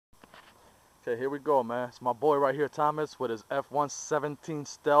Okay, here we go, man. It's my boy right here, Thomas, with his F-117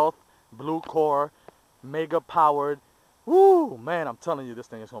 Stealth, blue core, mega powered. Woo, man, I'm telling you, this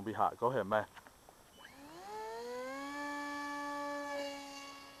thing is gonna be hot. Go ahead, man.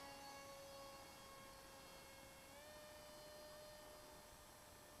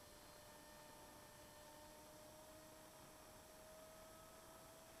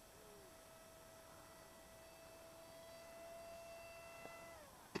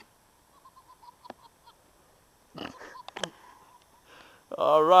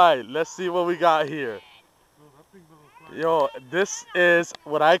 All right, let's see what we got here. Yo, this is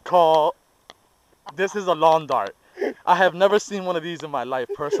what I call, this is a lawn dart. I have never seen one of these in my life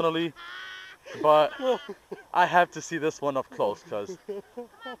personally, but I have to see this one up close because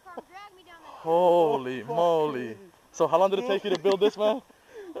holy moly. So how long did it take you to build this, man?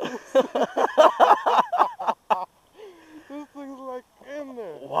 This thing's like in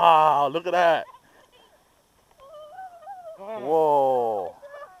there. Wow, look at that. Whoa.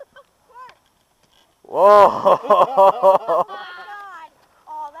 Whoa. Oh my god.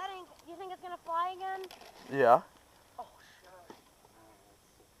 Oh, that ain't. You think it's gonna fly again? Yeah. Oh,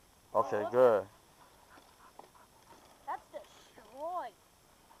 sure. Okay, good. That's destroyed.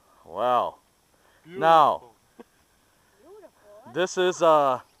 Wow. Beautiful. Now, Beautiful. this is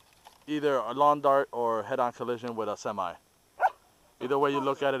either a lawn dart or head-on collision with a semi. Either way you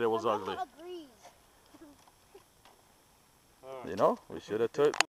look at it, it was ugly. Agrees. You know, we should have took